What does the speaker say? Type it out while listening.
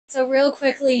So real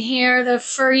quickly here,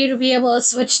 for you to be able to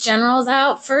switch generals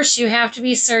out, first you have to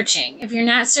be searching. If you're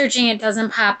not searching, it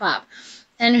doesn't pop up.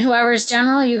 Then whoever's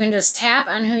general, you can just tap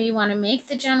on who you want to make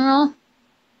the general.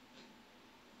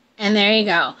 And there you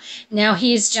go. Now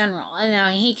he's general. And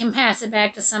now he can pass it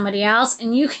back to somebody else.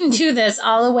 And you can do this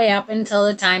all the way up until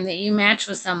the time that you match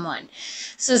with someone.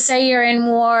 So say you're in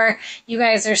war, you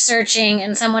guys are searching,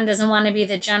 and someone doesn't want to be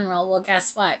the general. Well,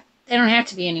 guess what? They don't have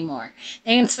to be anymore.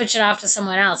 They can switch it off to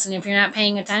someone else. And if you're not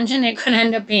paying attention, it could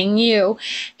end up being you.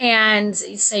 And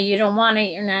say you don't want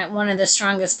it, you're not one of the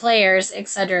strongest players,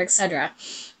 etc., etc.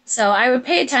 So I would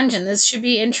pay attention. This should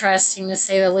be interesting, to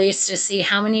say the least, to see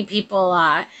how many people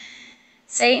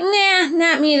say, nah,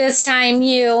 not me this time,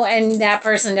 you, and that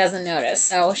person doesn't notice.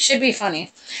 So it should be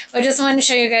funny. But I just wanted to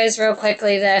show you guys real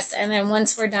quickly this, and then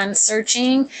once we're done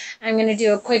searching, I'm going to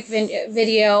do a quick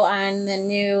video on the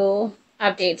new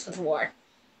updates with war.